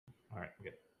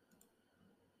Good.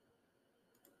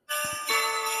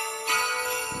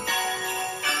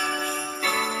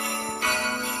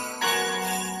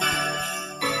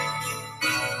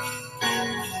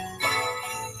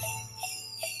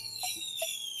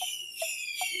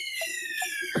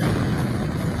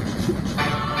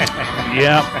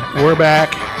 Yep, we're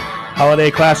back.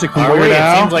 Holiday classic from Weird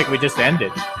Al. It seems like we just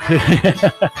ended.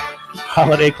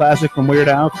 Holiday classic from Weird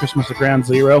Al. Christmas at Ground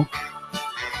Zero.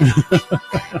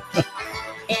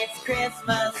 It's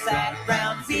Christmas at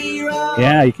Ground Zero.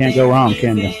 Yeah, you can't go wrong,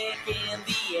 can you?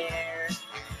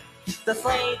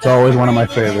 It's always one of my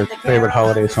favorite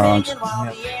holiday songs.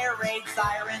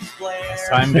 As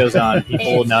time goes on,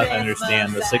 people will not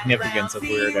understand the significance of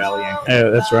Weird Al Yankovic. Yeah,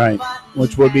 that's right.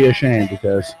 Which would be a shame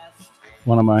because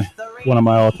one of my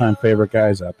all-time favorite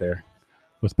guys out there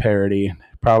with parody.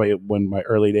 Probably when my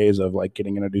early days of like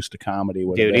getting introduced to comedy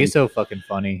would Dude, he's so fucking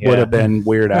funny. Would have been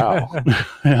Weird Al.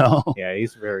 You know? Yeah,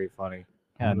 he's very funny.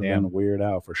 God damn, Weird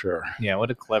Al for sure. Yeah,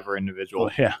 what a clever individual.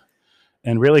 Well, yeah,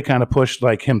 and really kind of pushed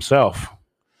like himself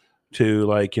to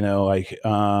like, you know, like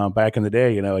back in the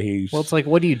day, you know, he's... Well, it's like,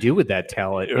 what do you do with that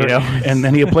talent, you know? And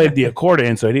then he played the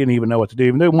accordion, so he didn't even know what to do.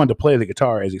 Even though he wanted to play the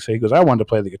guitar, as he said. He goes, I wanted to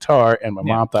play the guitar, and my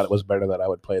mom thought it was better that I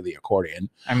would play the accordion.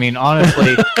 I mean,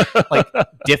 honestly, like,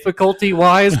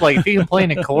 difficulty-wise, like, if you can play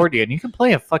an accordion, you can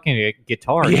play a fucking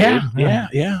guitar, Yeah, dude.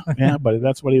 yeah, but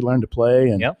that's what he learned to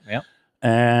play. And, Yep.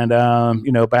 And,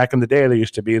 you know, back in the day, there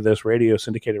used to be this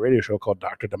syndicated radio show called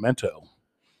Dr. Demento.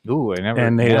 Ooh,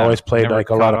 and they always played like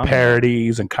a lot of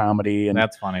parodies and comedy, and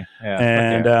that's funny.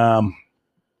 Yeah,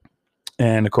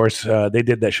 and of course they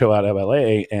did that show out of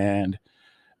LA, and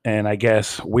I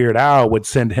guess Weird Al would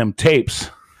send him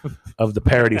tapes of the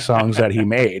parody songs that he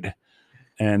made,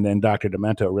 and then Dr.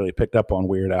 Demento really picked up on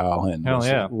Weird Al and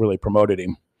really promoted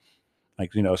him.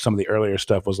 Like, you know, some of the earlier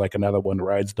stuff was like Another One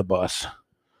Rides the Bus.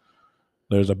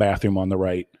 There's a bathroom on the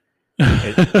right.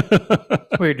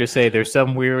 It's weird to say there's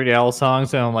some Weird Al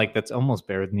songs and I'm like, that's almost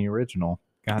better than the original.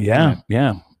 God damn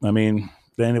yeah. I mean,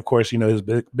 then of course, you know,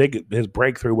 his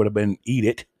breakthrough would have been Eat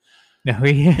It. No,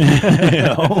 you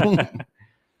know?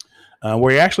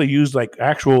 Where he actually used like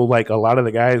actual, like a lot of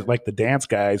the guys, like the dance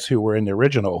guys who were in the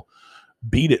original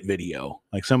Beat It video.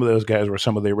 Like some of those guys were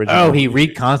some of the original. Oh, he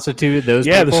reconstituted those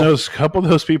people? Yeah, a couple of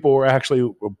those people were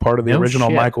actually part of the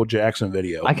original Michael Jackson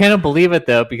video. I can't believe it,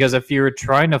 though, because if you're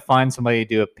trying to find somebody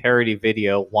to do a parody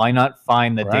video, why not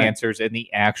find the dancers in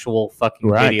the actual fucking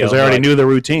video? Right, because they already knew the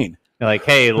routine. They're like,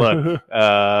 hey, look,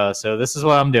 so this is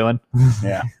what I'm doing.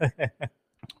 Yeah.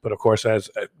 But of course, as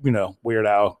you know, Weird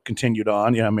Al continued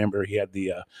on. Yeah, I remember he had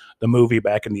the movie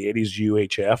back in the 80s,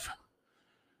 UHF.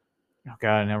 Oh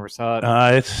God, I never saw it.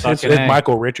 It's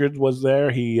Michael Richards was there.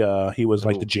 He was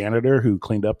like the janitor who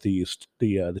cleaned up the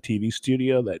TV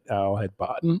studio that Al had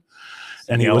bought, and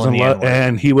he was in love.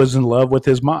 And he was in love with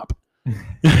his mop.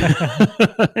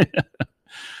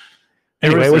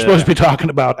 Anyway, we're supposed to be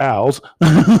talking about owls.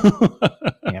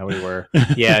 Yeah, we were.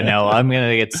 Yeah, no, I'm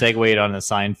gonna get segued on the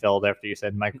Seinfeld after you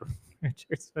said Michael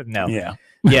Richards. But no. Yeah,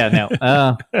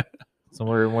 no. So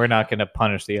we're not gonna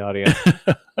punish the audience.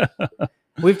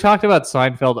 We've talked about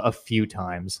Seinfeld a few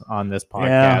times on this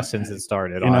podcast since it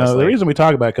started. You know, the reason we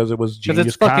talk about it because it was genius.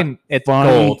 It's fucking it's funny,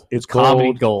 gold. It's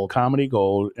comedy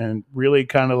gold, and really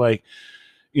kind of like,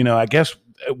 you know, I guess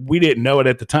we didn't know it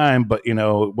at the time, but you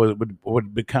know,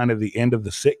 would be kind of the end of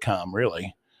the sitcom,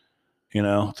 really. You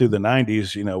know, through the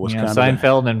 90s, you know, was kind of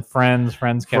Seinfeld and Friends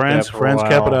kept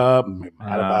it up. Mad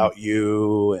About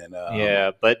You, and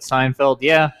but Seinfeld,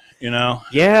 you know,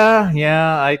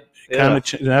 kind of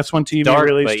that's when TV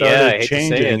really started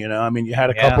changing. You know, I mean, you had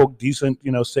a couple decent,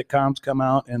 you know, sitcoms come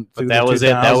out, and but that was 2000s.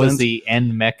 It. That was the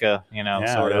end mecca. You know,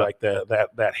 sort of like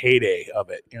that heyday of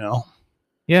it. You know,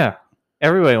 yeah.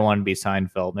 Everybody wanted to be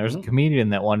Seinfeld. There's a comedian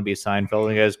that wanted to be Seinfeld,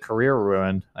 and he got his career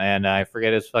ruined. And I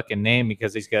forget his fucking name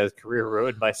because he's got his career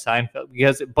ruined by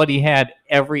Seinfeld. But he had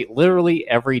literally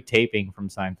every taping from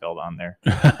Seinfeld on there.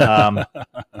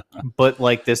 But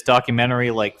like this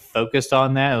documentary, like focused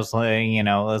on that. It was like, you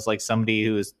know, it was like somebody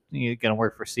who was gonna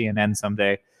work for CNN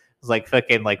someday. Was like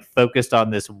fucking like focused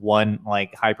on this one,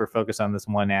 like hyper focused on this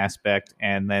one aspect,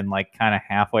 and then like kind of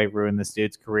halfway ruined this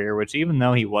dude's career, which even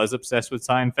though he was obsessed with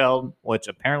Seinfeld, which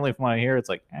apparently from what I hear, it's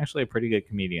like actually a pretty good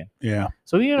comedian. Yeah.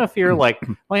 So even if you're like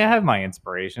I have my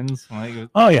inspirations. Like,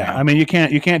 oh yeah. I mean you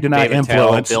can't deny David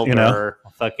influence. Tell, Bill Burr,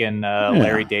 know? Fucking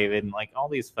Larry David, and like all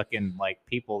these fucking like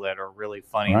people that are really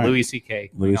funny. Right. Louis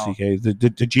C.K. Louis C.K. The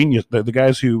genius, the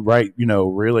guys who write, you know,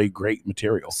 really great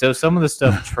material. So some of the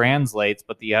stuff translates,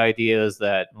 but the idea is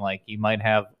that like you might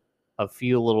have a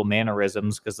few little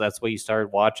mannerisms because that's what you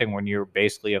started watching when you were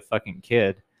basically a fucking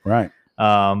kid. Right.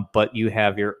 but you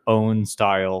have your own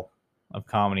style of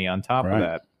comedy on top of Right.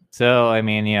 that. So, I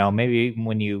mean, maybe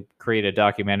when you create a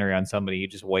documentary on somebody, you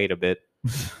just wait a bit.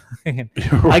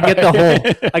 I get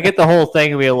the whole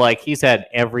thing. Where like he's had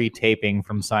every taping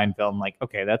from Seinfeld. I'm like,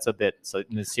 okay, that's a bit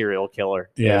serial killer.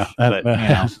 Yeah, but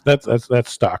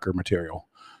that's stalker material.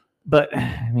 But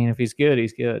I mean, if he's good,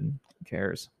 he's good. Who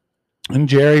cares? And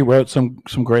Jerry wrote some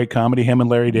great comedy. Him and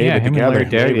Larry David him together.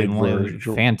 and Larry David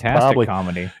were fantastic probably,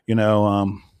 comedy.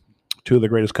 Two of the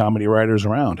greatest comedy writers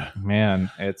around.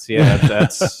 Man, that's I mean,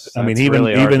 that's even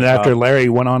really hard to after top. Larry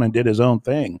went on and did his own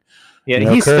thing. Yeah, You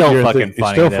know, he's Curb still Your fucking Enthu- funny.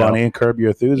 He's still though. funny, and Curb Your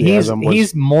Enthusiasm.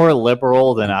 He's more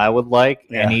liberal than I would like,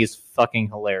 Yeah. and he's fucking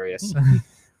hilarious.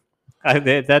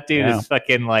 That dude Yeah. is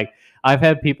fucking like. I've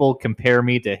had people compare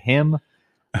me to him,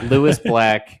 Lewis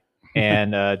Black,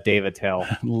 and Dave Attell,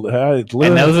 and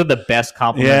those are the best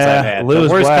compliments I've had. Lewis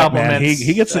the worst Black, compliments. man.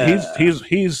 He gets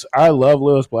he's. I love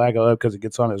Lewis Black. I love because he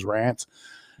gets on his rants.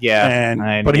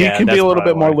 yeah, But he can be that's a little what I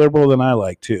bit more like. liberal than I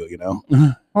like too.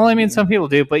 Well, I mean, some people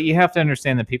do, but you have to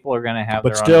understand that people are going to have.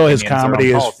 But their still, own his opinions, their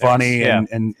comedy own is politics. funny, Yeah.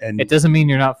 and It doesn't mean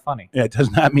you're not funny. Yeah, it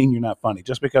does not mean you're not funny.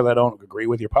 Just because I don't agree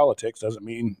with your politics doesn't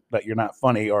mean that you're not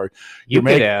funny, or You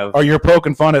could have or you're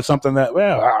poking fun at something that.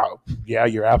 Yeah,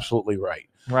 you're absolutely right.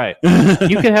 right.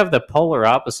 You could have the polar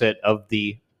opposite of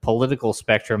the political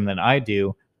spectrum than I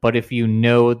do, but if you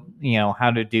know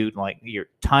how to do like your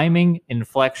timing,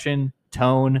 inflection,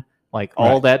 tone, like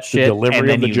all Right. that The shit, delivery and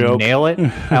then of the you joke. nail it.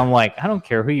 I'm like, I don't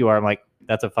care who you are. I'm like,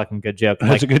 that's a fucking good joke. I'm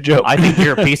That's like, a good joke. I think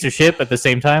you're a piece of shit, but at the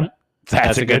same time,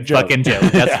 that's a good joke. fucking joke.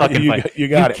 That's fucking funny. You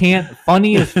got it. Can't.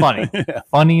 Funny is funny.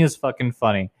 Funny is fucking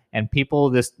funny. And people,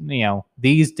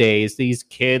 these days, these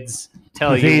kids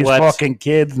tell you These what. fucking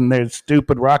kids and their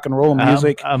stupid rock and roll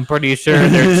music. I'm pretty sure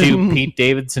they're too Pete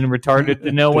Davidson retarded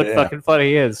to know what Yeah. fucking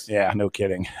funny is. Yeah, no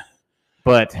kidding.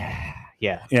 But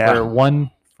yeah.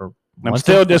 I'm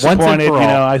still once and disappointed. for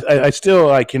all. I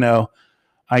still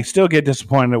I still get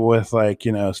disappointed with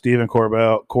Stephen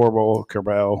Corbell.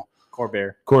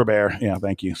 Corbett. Yeah,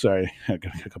 thank you. Sorry, I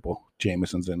got a couple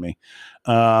Jamesons in me.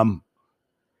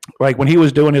 Like when he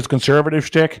was doing his conservative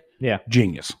shtick, Yeah.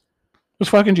 genius. It was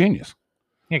fucking genius.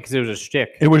 Yeah, because it was a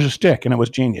shtick. It was a shtick, and it was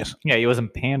genius. Yeah, he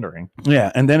wasn't pandering.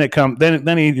 Yeah, and then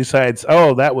then he decides,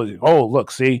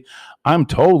 look, see,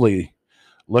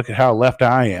 look at how left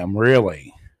I am,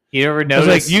 really. You ever It's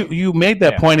notice? like you made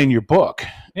that Yeah. point in your book,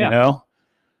 Yeah.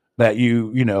 that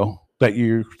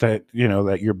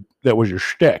that was your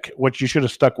shtick. What you should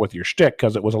have stuck with your shtick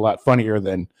because it was a lot funnier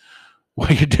than what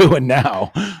you're doing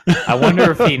now. I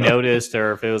wonder if he noticed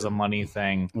or if it was a money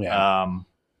thing. Yeah.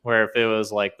 Where if it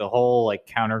was like the whole like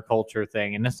counterculture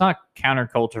thing, and it's not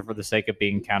counterculture for the sake of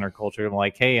being counterculture. I'm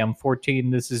like, hey, I'm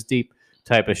 14, this is deep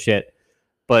type of shit.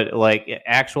 But like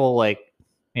actual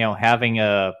having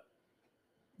a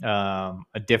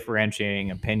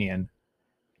differentiating opinion,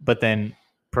 but then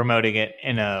promoting it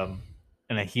in a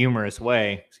humorous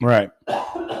way. Right.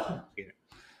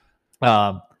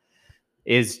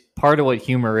 Is part of what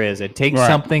humor is. It takes Right.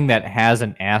 something that has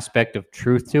an aspect of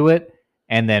truth to it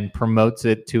and then promotes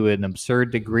it to an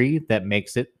absurd degree that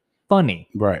makes it funny.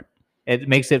 Right. It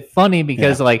makes it funny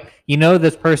because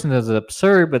this person is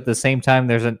absurd, but at the same time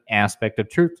there's an aspect of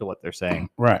truth to what they're saying.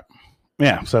 Right.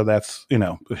 Yeah. So that's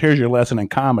here's your lesson in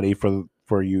comedy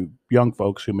for you young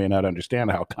folks who may not understand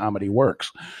how comedy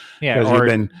works. Yeah, Because you've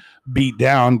been beat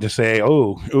down to say,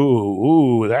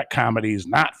 that comedy's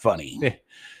not funny.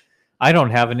 I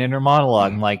don't have an inner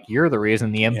monologue. I'm like, you're the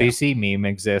reason the NBC meme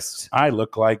exists. I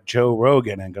look like Joe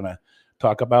Rogan and gonna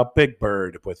talk about Big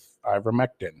Bird with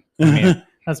ivermectin. I mean,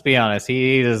 let's be honest.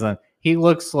 He doesn't. He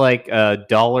looks like a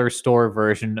dollar store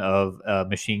version of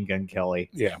Machine Gun Kelly.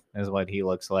 Yeah, Is what he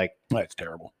looks like. that's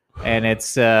terrible. And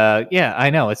it's I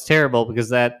know it's terrible because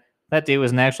that dude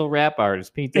was an actual rap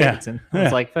artist, Pete Yeah, Davidson. It yeah.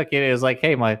 was like, fuck it. It was like,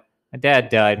 hey, my dad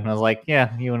died. And I was like,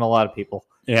 yeah, you and a lot of people.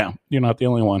 Yeah, you're not the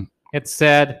only one. It's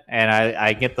sad, and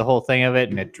I get the whole thing of it,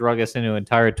 and it drug us into an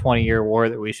entire 20-year war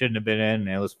that we shouldn't have been in, and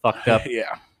it was fucked up.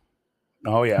 Yeah.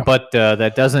 Oh yeah. But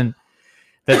that doesn't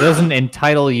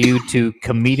entitle you to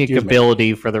comedic Excuse me.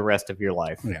 ability for the rest of your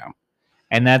life. Yeah.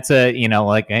 And that's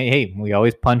like, hey, we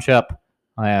always punch up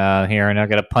here, and I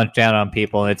got to punch down on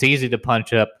people, and it's easy to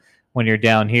punch up when you're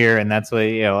down here, and that's what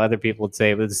other people would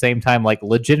say. But at the same time, like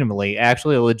legitimately,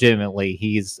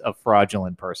 he's a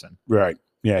fraudulent person. Right.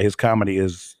 Yeah. His comedy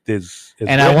is And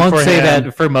I written won't for say him.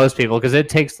 that for most people because it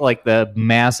takes like the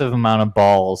massive amount of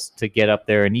balls to get up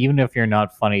there, and even if you're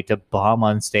not funny, to bomb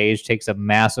on stage takes a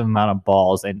massive amount of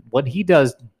balls. And what he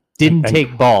does didn't And-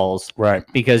 take balls. Right.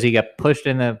 Because he got pushed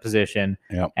in that position,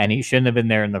 Yep. and he shouldn't have been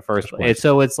there in the first First place. place.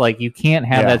 So it's like you can't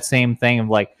have Yeah. that same thing of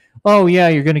like, oh yeah,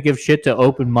 you're gonna give shit to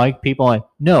open mic people. Like,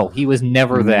 no, he was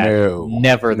never that. No.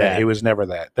 Never No, that. he was never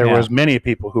that. There Yeah. was many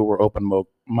people who were open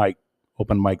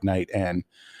mic night and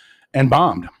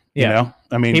bombed. You Yeah. know,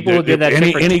 I mean, People who did that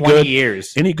shit for 20 good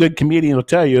years. any good comedian will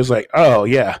tell you is like, oh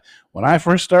yeah, when I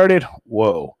first started,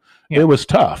 whoa, Yeah. it was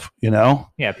tough. You know,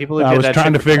 Yeah, people who I did was that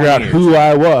trying to shit for figure 20 out years. who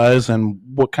I was and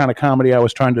what kind of comedy I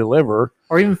was trying to deliver.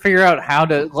 Or even figure out how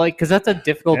to, like, because that's a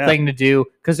difficult Yeah. thing to do,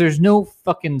 because there's no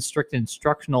fucking strict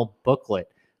instructional booklet.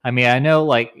 I mean, I know,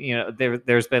 like, you know,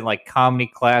 there's been like comedy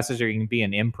classes, or you can be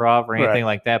an improv or anything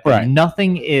like that, but Right.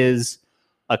 nothing is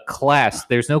a class.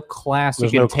 There's no class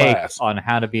There's you can no take class. on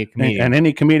how to be a comedian. And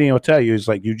any comedian will tell you is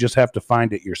like, you just have to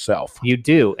find it yourself. You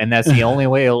do, and that's the only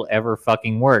way it'll ever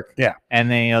fucking work. Yeah. And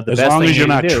then, you know, the As best long thing as you're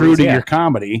you not can do true is, to yeah. your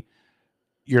comedy,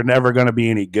 you're never going to be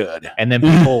any good. And then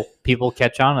people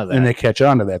catch on to that. And they catch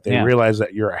on to that. They Yeah. realize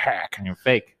that you're a hack. And you're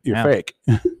fake. You're Yeah. fake.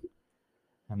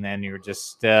 And then you're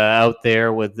just out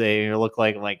there with you look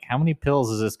like how many pills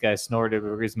has this guy snorted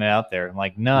before he's been out there? And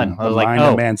like none. I was like, Mind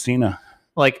oh, of Mancina.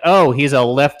 he's a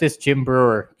leftist Jim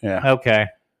Brewer. Yeah. Okay,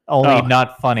 only Oh,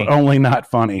 not funny. Only not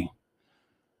funny.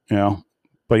 You know,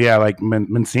 but yeah, like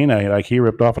Mancina, like he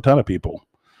ripped off a ton of people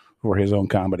for his own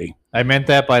comedy. I meant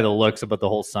that by the looks about the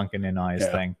whole sunken in eyes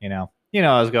Yeah. thing. You know,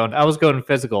 I was going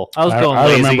physical. I was going I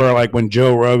lazy. remember like when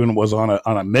Joe Rogan was on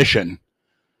a mission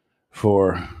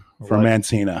for What?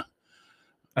 Mancina.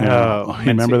 You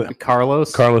remember that?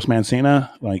 Carlos? Carlos Mancina,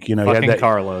 like, you know, he Fucking had that,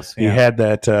 Carlos. he Yeah. had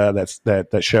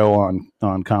that show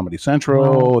on Comedy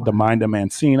Central, Oh. The Mind of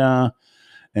Mancina,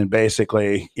 and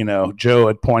basically, you know, Joe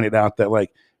had pointed out that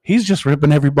like he's just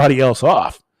ripping everybody else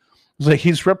off. It's like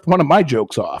he's ripped one of my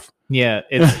jokes off. Yeah,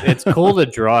 it's cool to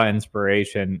draw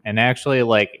inspiration, and actually,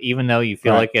 like, even though you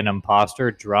feel Right. like an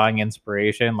imposter drawing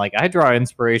inspiration, like I draw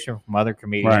inspiration from other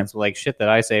comedians, like shit that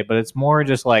I say, but it's more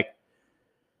just like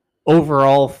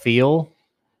overall feel,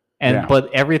 and Yeah. but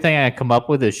everything I come up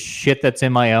with is shit that's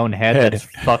in my own head that's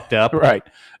fucked up. Right.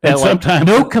 That, And like, sometimes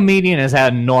no comedian has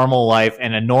had a normal life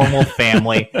and a normal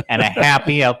family and a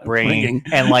happy upbringing,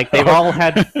 and like they've all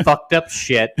had fucked up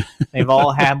shit. They've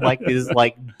all had like these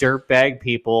like dirtbag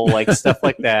people, like stuff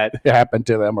like that. it happened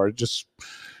to them, or just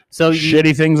So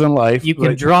shitty things in life. you can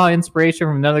Like, draw inspiration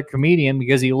from another comedian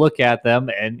because you look at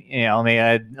them, and you know, I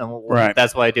mean, Right.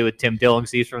 that's what I do with Tim Dillon,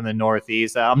 'cause he's from the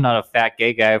Northeast. I'm not a fat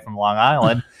gay guy from Long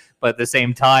Island, but at the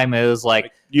same time, it was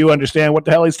like you understand what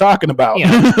the hell he's talking about.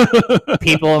 Yeah.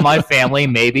 people in my family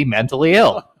may be mentally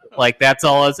ill. Like that's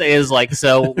all it is. Like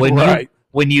so Right.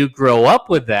 when you grow up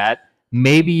with that,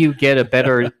 maybe you get a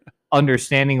better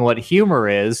understanding of what humor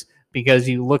is because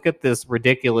you look at this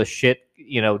ridiculous shit,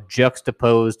 you know,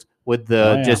 juxtaposed with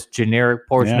the Oh, yeah. just generic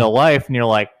portion Yeah. of life, and you're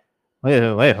like, wait,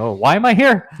 why am I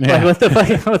here? Yeah. Like,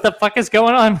 what the fuck is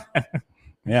going on?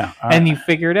 Yeah. And you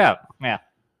figure it out. Yeah.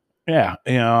 Yeah,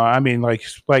 you know, I mean, like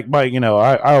Mike, you know,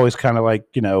 I always kind of like,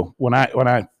 you know, when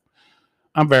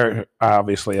I'm very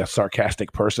obviously a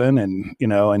sarcastic person, and you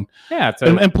know, and Yeah. It's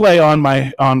and play on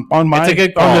my on my It's a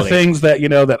good on the quality. things that, you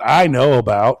know, that I know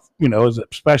about, you know,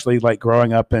 especially like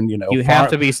growing up in, you know, you have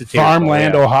to be satirical.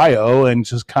 farmland, yeah. Ohio, and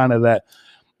just kind of that,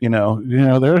 you know,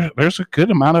 there's a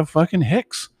good amount of fucking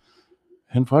hicks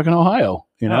in fucking Ohio,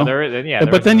 you know.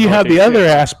 But then you have the other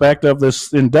aspect of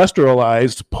this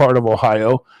industrialized part of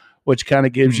Ohio, which kind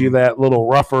of gives you that little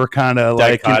rougher kind of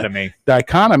like, you know,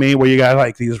 dichotomy where you got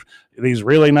like these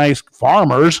really nice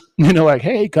farmers, you know, like,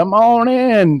 hey, come on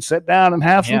in, sit down and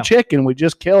have some Yeah. chicken. We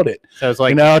just killed it. So it's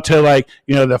like, You know, to like,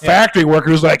 you know, the factory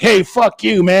workers like, hey, fuck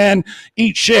you, man.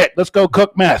 Eat shit. Let's go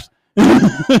cook meth.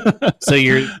 so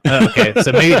you're okay.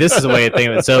 So maybe this is a way of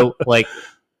thinking of it. So like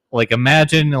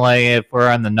imagine like if we're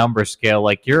on the number scale,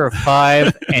 like you're a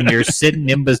 5 and you're sitting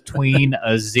in between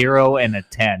a 0 and a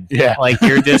 10. Yeah. Like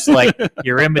you're just like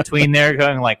you're in between there,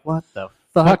 going like, what the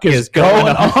fuck Fuck is going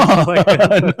on?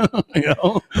 on? You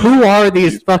know? Who are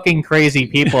these fucking crazy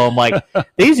people? I'm like,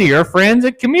 these are your friends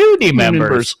and community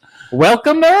members.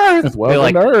 Welcome to Earth. Welcome They're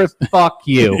like, to Earth. fuck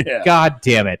you. Yeah. God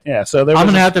damn it. Yeah. So there I'm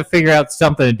was gonna have to figure out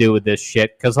something to do with this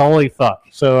shit because holy fuck.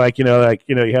 So like, you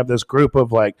have this group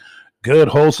of like good,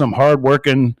 wholesome,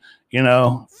 hardworking, you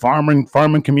know, farming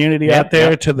community Yep, out there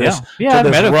yep, to this, yeah, I've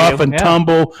to met this a rough few, and yeah,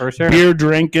 tumble, for sure. beer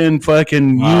drinking,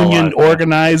 fucking Oh, union yeah.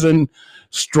 organizing,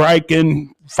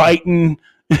 striking, fighting,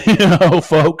 you know,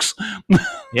 folks.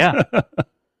 Yeah.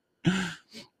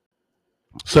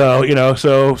 So, you know,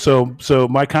 so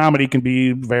my comedy can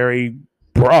be very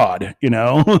broad, you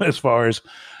know, as far as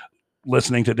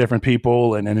listening to different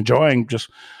people and enjoying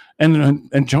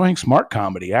enjoying smart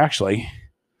comedy, actually.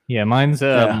 Yeah, mine's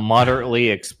Yeah. moderately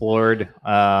explored.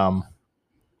 I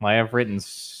have written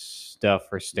stuff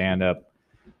for stand up.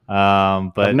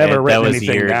 But I've never that written was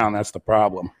anything years. down. That's the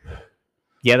problem.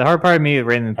 Yeah, the hard part of me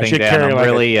writing I things should down. carry I'm like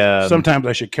really, sometimes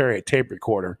I should carry a tape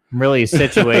recorder. really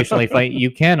situationally fight.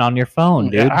 You can on your phone,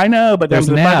 dude. I know, but There's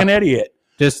I'm the an app. fucking idiot.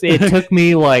 Just it took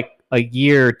me like a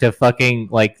year to fucking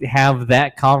like have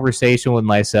that conversation with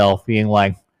myself, being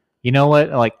like, you know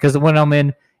what, like, because when I'm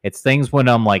in, it's things when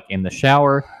I'm like in the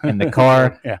shower, in the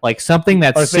car, Yeah. like something Or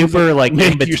that's things super that like in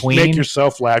make between.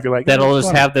 yourself laugh. You're like, That'll "Oh, just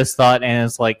funny." have this thought, and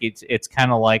it's like it's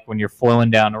kind of like when you're flowing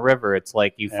down a river. It's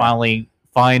like you Yeah. finally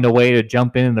find a way to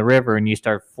jump in the river, and you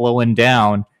start flowing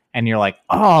down, and you're like,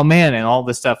 oh man, and all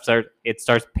this stuff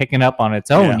starts picking up on its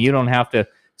own. Yeah. You don't have to.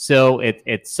 So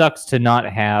it sucks to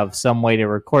not have some way to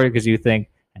record it because you think,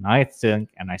 and I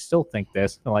still think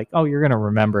this, like, oh, you're gonna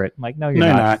remember it. I'm like, no, you're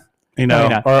No, not. You No, know, you're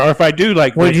not. or if I do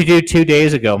like, What did you do 2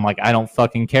 days ago? I'm like, I don't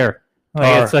fucking care.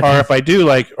 Like, or, it's like, or if I do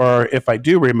like, or if I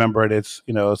do remember it, it's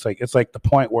it's like the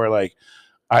point where like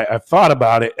I've thought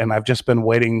about it and I've just been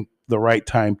waiting the right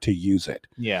time to use it.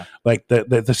 yeah. Like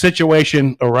the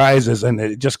situation arises and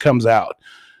it just comes out.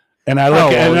 And I look Oh,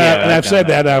 well, yeah, and I've I've done said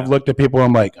that, that. yeah. I've looked at people.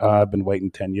 I'm like, I've been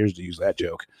waiting 10 years to use that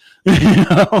joke. You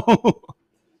know?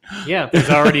 Yeah, there's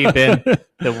already been the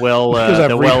Because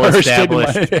I've rehearsed it in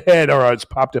well-established. my head, or it's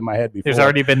popped in my head before. There's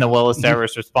already been the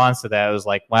well-established response to that. It was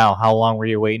like, wow, how long were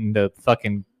you waiting to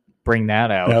fucking bring that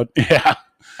out? Yeah.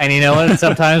 And you know what?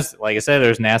 Sometimes, like I said,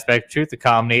 there's an aspect of truth to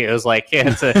comedy. It was like, yeah,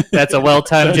 that's a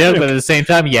well-timed joke, but at the same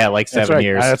time, yeah, like That's 7 right.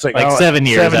 years. That's like, Like oh, 7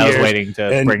 years 7 I was years. waiting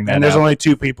to bring that And there's out. only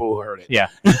 2 people who heard it. Yeah.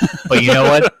 But you know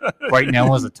what? Right now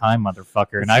was the time,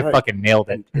 motherfucker, and That's I right. fucking nailed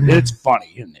it. It's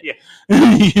funny, isn't it?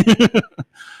 Yeah.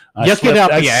 I Yuck it slipped-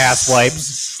 up, I you ass wipes.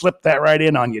 Slipped that right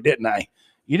in on you, didn't I?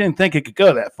 You didn't think it could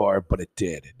go that far, but it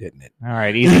did, didn't it? All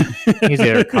right, easy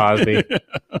there, Cosby.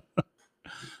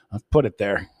 I'll put it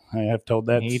there. I have told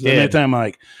that He so many did.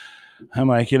 times. I'm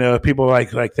like, people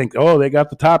like think, oh, they got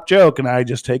the top joke, and I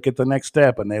just take it the next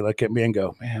step, and they look at me and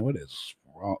go, man, what is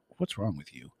wrong? What's wrong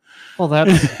with you? Well,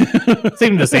 it's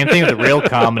even the same thing with the real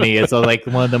comedy. It's like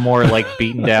one of the more like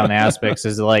beaten down aspects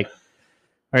is like,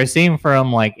 I've seen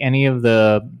from like any of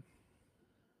the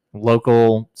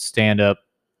local stand-up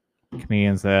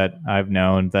comedians that I've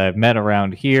known that I've met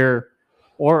around here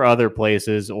or other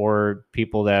places, or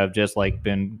people that have just like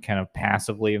been kind of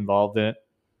passively involved in it,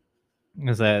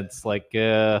 is that it's like,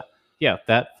 yeah,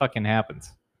 that fucking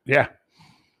happens. Yeah,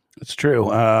 it's true.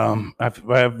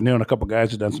 I've known a couple guys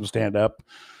who've done some stand up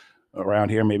around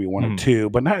here, maybe one or two,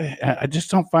 but I just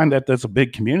don't find that there's a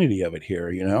big community of it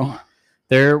here.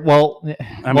 There was,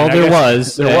 and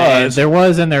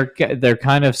there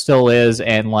kind of still is,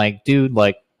 and like, dude,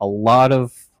 like a lot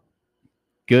of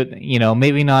good,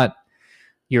 maybe not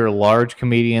your large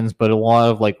comedians, but a lot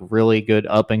of like really good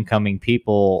up and coming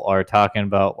people are talking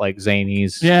about like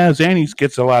Zanies. Yeah, Zanies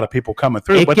gets a lot of people coming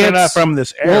through, but they're not from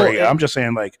this area. I'm just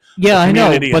saying, like, yeah, I know,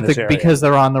 community in but this area. because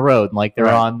they're on the road, like they're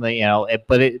Right. on the,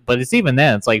 but it's even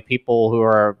then, it's like people who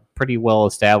are pretty well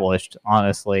established.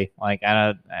 Honestly, like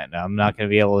I'm not going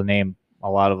to be able to name a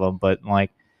lot of them, but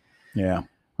like, yeah.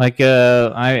 like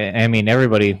I mean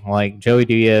everybody, like Joey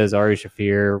Diaz, Ari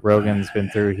Shaffir, Rogan's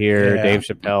been through here, Yeah. Dave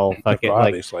Chappelle, fuck it, like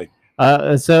Obviously.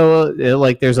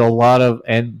 like there's a lot of,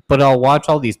 but I'll watch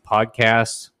all these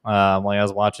podcasts.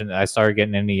 Like I started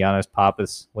getting into Giannis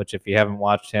Papas, which if you haven't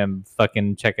watched him,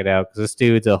 fucking check it out, because this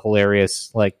dude's a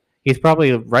hilarious, like he's probably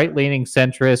a right-leaning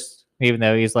centrist, even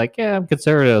though he's like, yeah, I'm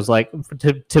conservative. Like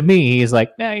to me, he's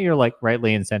like, nah, you're like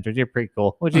right-leaning centrist. You're pretty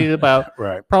cool, which is about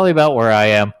Right. probably about where I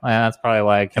am. And that's probably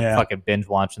why I kept Yeah. fucking binge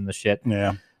watching the shit.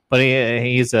 Yeah. But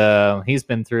he's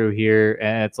been through here,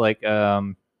 and it's like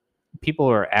people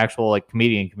who are actual like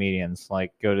comedians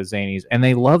like go to Zanies, and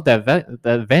they love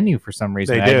that venue for some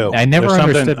reason. They do. I never There's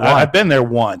something- understood why. I've been there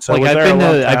once. I Like was I've there been a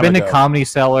long to time I've been to ago. Comedy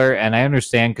Cellar, and I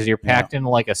understand because you're packed into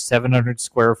like a 700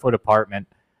 square foot apartment,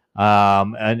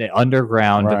 and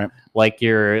underground, Right. like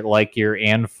your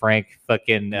Anne Frank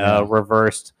fucking Yeah.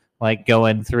 reversed, like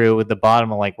going through with the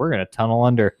bottom of like, we're gonna tunnel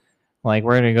under, like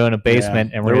we're gonna go in a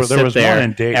basement, and we're There gonna was sit one there,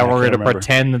 in Dayton, and I we're can't gonna remember.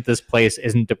 pretend that this place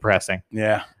isn't depressing.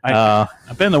 Yeah. Uh,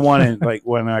 I've been the one in, like,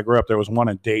 when I grew up, there was one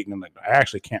in Dayton, and I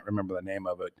actually can't remember the name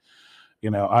of it.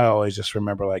 I always just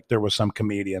remember, like, there was some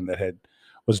comedian that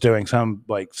was doing some,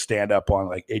 like, stand-up on,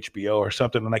 like, HBO or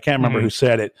something, and I can't remember Mhm. who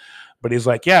said it, but he's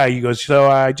like, yeah, he goes, so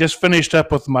I just finished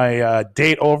up with my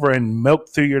date over in Milk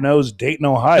Through Your Nose, Dayton,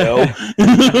 Ohio.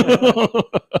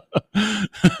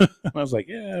 And I was like,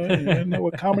 yeah, I don't know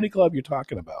what comedy club you're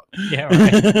talking about.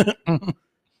 yeah, right.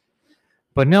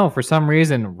 But no, for some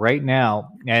reason, right now,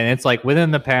 and it's like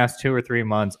within the past 2 or 3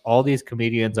 months, all these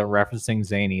comedians are referencing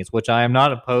Zanies, which I am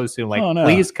not opposed to. Like, Oh, no.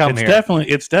 please come it's here. Definitely,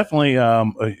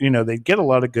 they get a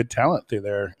lot of good talent through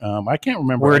there. I can't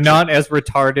remember. We're actually. not as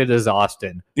retarded as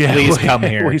Austin. Yeah, Please come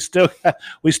here. We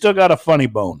still got a funny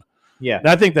bone. Yeah. And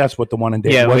I think that's what the one in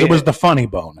Dayton was. It was the funny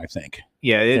bone, I think.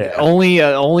 Yeah, Yeah.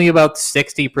 Only about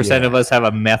 60% of us have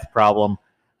a meth problem,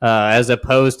 as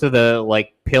opposed to the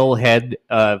like pillhead,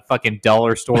 fucking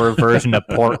dollar store version of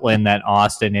Portland that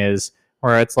Austin is,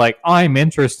 where it's like, I'm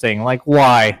interesting. Like,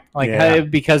 why? Like, Yeah.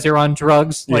 because you're on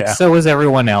drugs. Like, Yeah. so is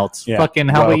everyone else. Yeah. Fucking,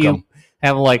 how about Welcome. you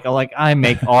have like I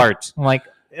make art? I'm like,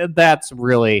 that's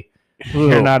really.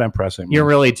 You're ooh, not impressing me. You're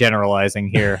really generalizing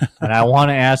here, and I want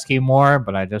to ask you more,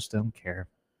 but I just don't care.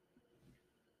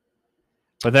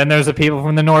 But then there's the people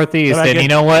from the Northeast, But I and get- you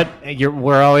know what?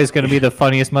 We're always going to be the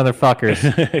funniest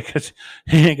motherfuckers. Because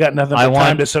he ain't got nothing but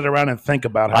time to sit around and think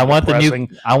about how I want the depressing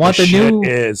new. I want the shit new.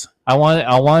 is. I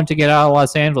want to get out of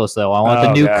Los Angeles, though. I want the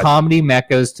Oh, new God. comedy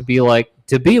meccas to be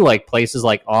like places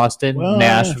like Austin, Well,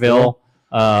 Nashville.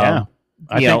 Yeah.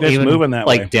 I think it's even moving that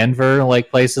like way. Denver, like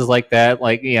places like that.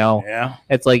 Like Yeah.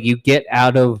 it's like you get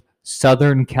out of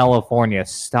Southern California,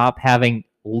 stop having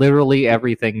literally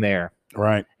everything there,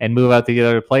 Right. and move out to the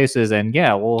other places. And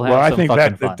yeah, we'll have Well, I some think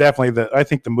fucking that fun. definitely I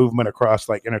think the movement across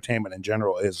like entertainment in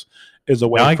general is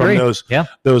away No, I from agree. those Yeah,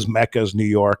 meccas, New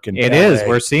York and it LA. is.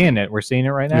 We're seeing it. We're seeing it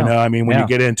right now. When Yeah. you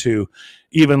get into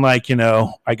even like,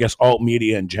 I guess alt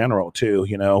media in general too,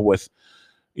 with,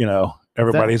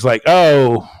 everybody's like,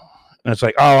 oh, and it's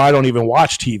like, oh, I don't even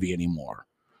watch TV anymore.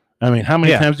 I mean, how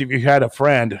many Yeah. times have you had a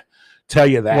friend tell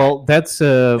you that? Well, that's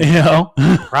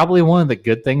probably one of the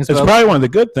good things. It's about probably one of the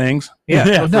good things.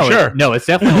 Yeah, for sure. No, it's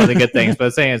definitely one of the good things. But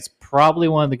I'm saying it's probably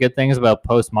one of the good things about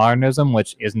postmodernism,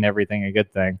 which isn't everything a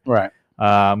good thing, Right.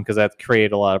 because that's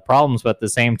created a lot of problems. But at the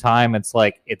same time, it's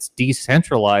like it's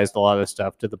decentralized a lot of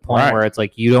stuff to the point Right. where it's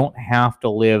like you don't have to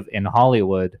live in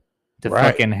Hollywood to Right.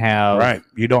 fucking have. Right.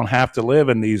 You don't have to live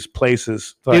in these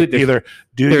places. Like Dude, there's- either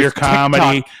do there's your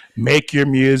comedy, TikTok. make your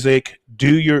music,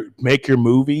 make your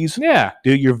movies, Yeah.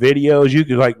 do your videos. You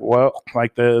could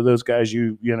like those guys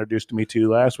you introduced to me to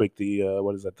last week. The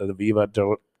what is that? The Viva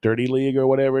Dirty League or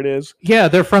whatever it is. Yeah,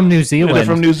 they're from New Zealand. They're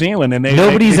from New Zealand, and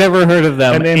Nobody's ever heard of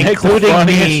them, and they make the including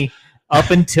funniest- me.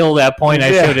 Up until that point, I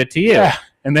Yeah. showed it to you. Yeah,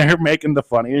 and they're making the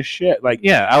funniest shit. Like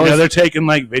Yeah, I was. they're taking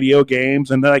like video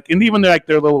games and even like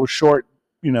their little short,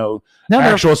 No, they're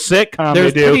actual sitcom they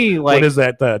there's do. pretty, like- what is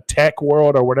that? The Tech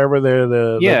World or whatever?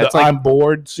 The it's like- On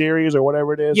Board series or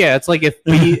whatever it is. Yeah, it's like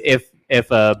if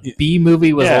a B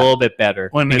movie was Yeah. a little bit better,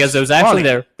 When because it's it was actually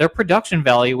funny. their production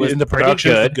value was and the pretty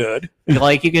production is good. good.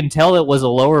 Like you can tell it was a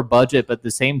lower budget, but at the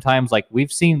same time, like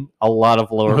we've seen a lot of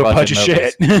lower A bunch budget of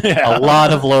movies. shit. Yeah. A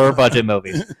lot of lower budget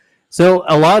movies. So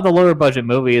a lot of the lower budget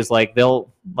movies, like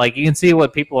they'll like you can see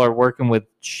what people are working with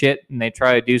shit, and they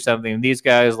try to do something. And these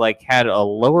guys like had a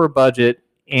lower budget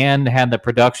and had the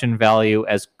production value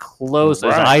as close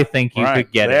as Right. I think you Right.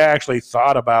 could get They it. actually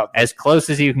thought about As close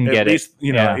as you can at get least,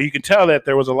 it. you can tell that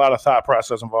there was a lot of thought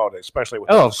process involved, especially with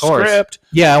Oh, the of course. script.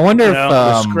 Yeah, I wonder if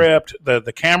The script,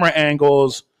 the camera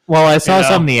angles. well, I saw you know?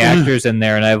 some of the actors in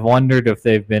there, and I've wondered if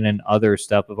they've been in other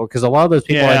stuff before. Because a lot of those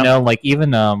people Yeah. I know, like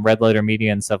even Red Letter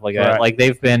Media and stuff like that, Right. like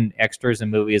they've been extras in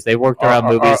movies. They worked around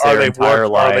movies or their they've entire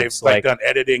worked, or they've lives. like done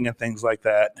editing and things like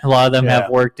that. A lot of them Yeah. have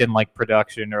worked in like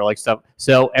production or like stuff.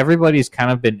 So everybody's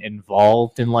kind of been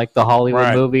involved in like the Hollywood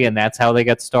Right. movie, and that's how they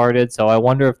got started. So I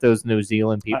wonder if those New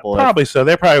Zealand people, Probably so.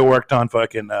 They probably worked on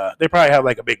fucking. They probably have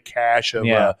like a big cache of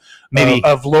Yeah. Maybe-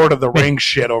 of Lord of the Rings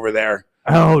shit over there.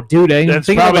 oh, dude, I didn't That's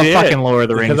think about probably it. fucking Lord of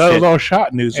the Rings. Because that was Shit. all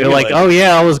shot in New They're Zealand. like, oh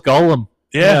yeah, I was Gollum.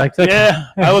 yeah, like, yeah.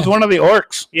 I was one of the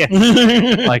orcs. Yeah.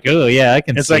 it's Like, oh yeah, I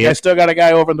can see like it. I still got a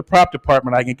guy over in the prop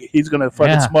department. He's gonna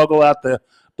fucking Yeah. smuggle out the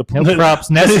No props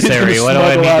necessary. He's What do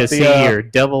I smuggle need out to the, see your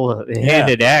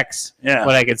double-handed X? yeah.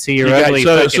 But I can see your You got- ugly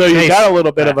so fucking you face. got a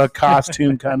little bit of a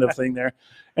costume kind of thing there,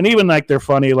 and even like they're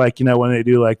funny, like when they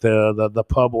do like the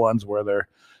pub ones where they're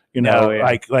Oh, yeah.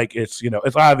 like it's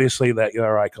it's obviously that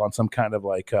they're like on some kind of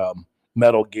like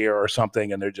Metal Gear or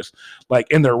something, and they're just like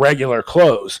in their regular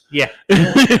clothes. Yeah.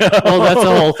 Well, that's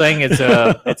the whole thing. It's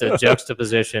a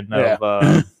juxtaposition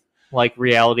of like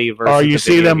reality versus. Or you the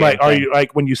see video them game like, or thing. you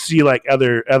like when you see like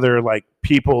other like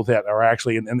people that are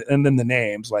actually and then the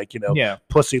names like Yeah.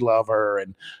 Pussy Lover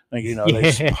and like they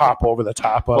just Yeah. pop over the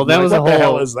top of. Well, them. that Like, was what a the whole-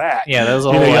 hell is that? Yeah, that was a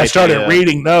You whole. know, I started idea.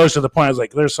 reading those to the point I was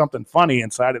like, there's something funny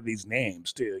inside of these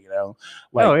names too,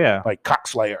 like Oh yeah. like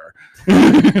Cockslayer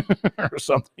or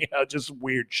something, just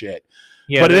weird shit.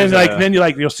 Yeah. but then there's like then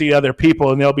you'll see other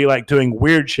people and they'll be like doing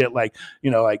weird shit like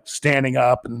like standing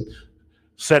up and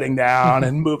sitting down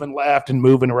and moving left and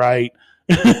moving right.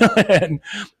 and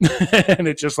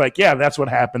it's just like, yeah, that's what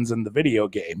happens in the video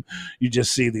game. You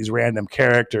just see these random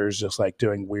characters just like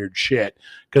doing weird shit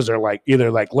because they're like either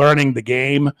like learning the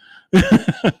game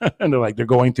and they're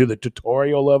going through the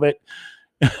tutorial of it.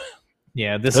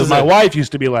 Yeah, this Because is my wife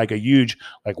used to be like a huge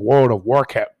like World of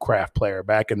Warcraft player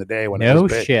back in the day when it no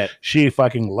was big. shit. She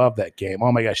fucking loved that game.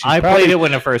 Oh my gosh, I played it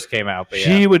when it first came out. But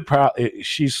She would probably.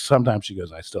 She's sometimes she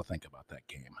goes, I still think about that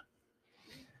game.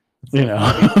 You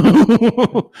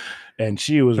know, and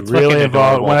she was It's really fucking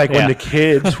involved. adorable. When the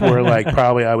kids were like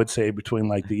probably I would say between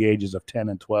like the ages of 10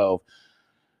 and 12.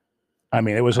 I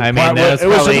mean, it was. I mean, it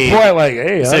was to the point like,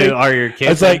 hey, So honey, are your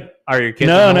kids it's like are your kids?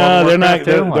 no, into World of they're not. Warcraft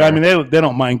too, I or- mean, they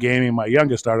don't mind gaming. My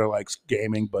youngest daughter likes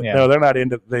gaming, but Yeah. no, they're not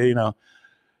into the, you know.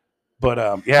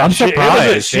 But yeah, I'm she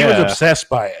surprised, she was yeah. obsessed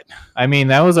by it. I mean,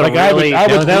 that was a Like really I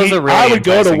would that was a really I would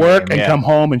go to enticing work game, and yeah. come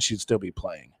home and she'd still be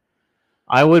playing.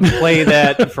 I would play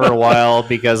that for a while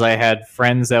because I had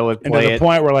friends that would And play to the it.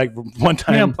 point where like one I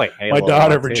time play Halo my a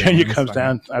daughter lot, too. Virginia It's comes fucking-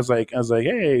 down. I was like,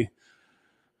 hey.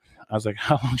 I was like,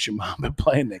 how long's your mom been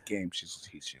playing that game? She's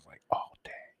like, oh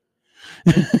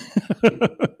dang.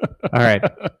 All right,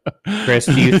 Chris,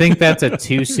 do you think that's a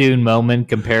too soon moment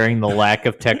comparing the lack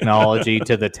of technology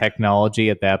to the technology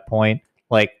at that point?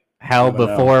 Like how I don't know.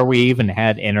 before we even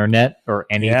had internet or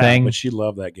Yeah, anything? but she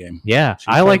loved that game. Yeah, She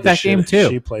I played like the that shit- game too.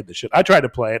 She played the shit. I tried to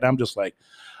play it. And I'm just like,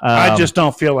 I just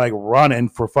don't feel like running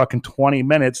for fucking 20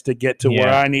 minutes to get to where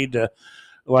Yeah. I need to.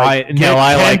 Like, I get 10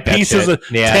 like that pieces shit.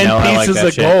 of Yeah, 10 no, I like pieces that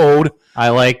of shit. gold, I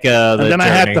like the and then I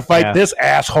have journey, to fight yeah. this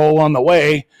asshole on the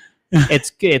way.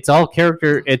 It's all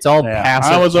character. It's all Yeah.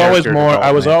 passive. I was always character more.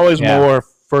 I was development. always Yeah. more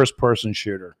first person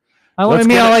shooter. I Let's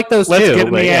mean, get I it- like those Let's too. get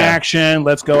in but the yeah. action.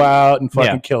 Let's go out and fucking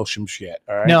Yeah. kill some shit.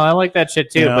 All right. No, I like that shit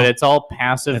too. You know? But it's all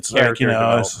passive It's like, character you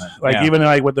know, it's development. like Yeah. even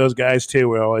like with those guys too,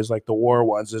 we're always like the war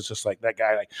ones. It's just like that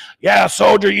guy, like, yeah,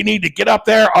 soldier, you need to get up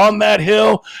there on that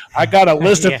hill. I got a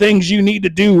list Yeah. of things you need to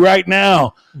do right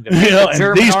now. The You know, and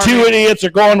German these two army- idiots are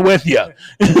going with you.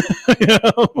 You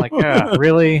know? like,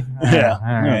 really? Yeah.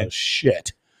 all right. Oh,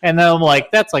 shit. And then I'm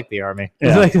like, that's like the army.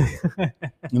 Yeah. It's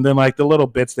And then like the little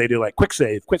bits they do, like quick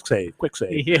save, quick save, quick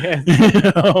save. yeah.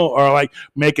 You know, or like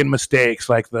making mistakes,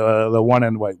 like the one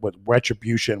in like with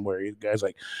Retribution, where you guys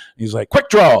like he's like quick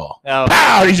draw, Oh,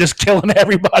 pow, he's just killing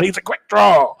everybody. It's a quick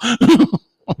draw.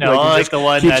 no, I like the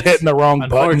one Keeps that's hitting the wrong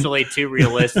button. unfortunately too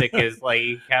realistic. Is like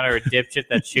you encounter a dipshit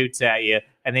that shoots at you,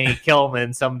 and then you kill him,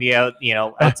 and somebody out,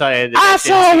 outside. Of the I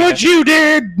saw what you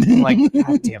did. Like,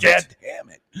 God damn it. God damn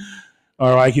it.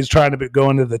 Or like he's trying to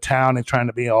go into the town and trying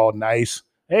to be all nice.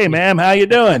 Hey, ma'am, how you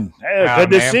doing? Hey, Howdy,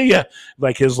 good to ma'am. see you.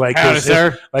 Like Howdy, his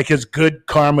sir. like his good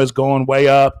karma's going way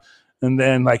up, and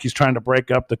then like he's trying to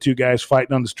break up the two guys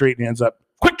fighting on the street, and he ends up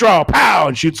quick draw, pow,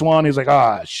 and shoots one. He's like,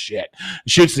 oh shit.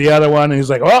 Shoots the other one, and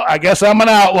he's like, well, I guess I'm an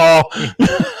outlaw.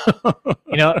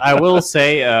 I will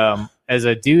say, as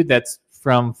a dude that's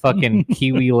from fucking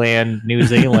Kiwi land, New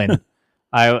Zealand,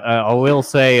 I will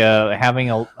say,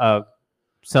 having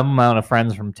some amount of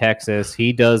friends from Texas,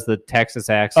 he does the Texas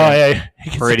accent. Oh yeah, he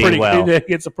gets Pretty well. He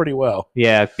gets it pretty well.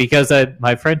 Yeah, because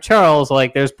my friend Charles,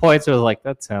 like, there's points where I was like,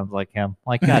 that sounds like him. I'm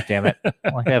like, God damn it.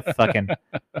 Like that fucking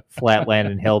flatland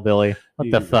and hillbilly. What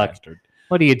You the fuck? bastard.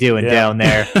 What are you doing Yeah. down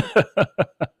there?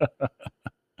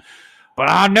 But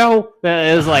I know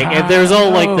that is like if there's all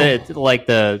like the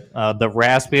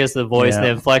raspiest the voice, Yeah. the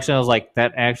inflection. I was like,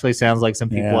 that actually sounds like some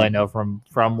people Yeah. I know from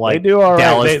They like do all right.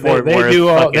 Dallas, They Fort Worth, do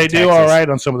all fucking they do all Texas. right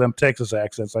on some of them Texas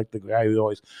accents, like the guy who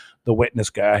always the witness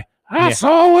guy. I Yeah.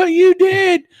 saw what you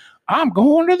did. I'm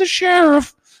going to the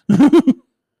sheriff.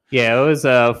 Yeah, it was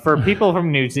for people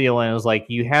from New Zealand. It was like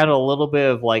you had a little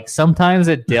bit of like sometimes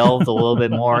it delved a little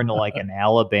bit more into like an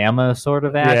Alabama sort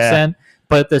of accent.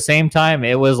 But at the same time,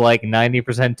 it was like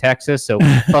 90% Texas. So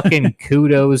fucking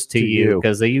kudos to To you you.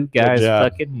 because you guys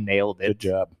job. fucking nailed it. Good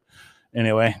job.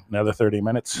 Anyway, another 30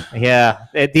 minutes. Yeah,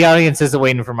 the audience isn't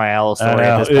waiting for my owl story I know,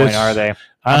 at this point, it's- are they?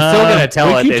 I'm still gonna tell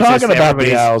we it. Keep It's talking just about the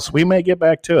everybody's- owls. We may get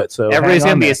back to it. So Everybody's hang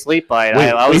gonna on be there. asleep by it. We,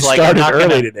 I we was like, I'm started not, early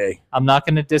gonna, today. I'm not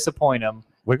gonna disappoint them.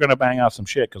 We're gonna bang out some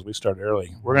shit because we started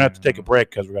early. We're gonna have to take a break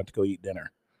because we're going to go eat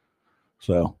dinner.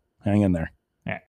 So hang in there.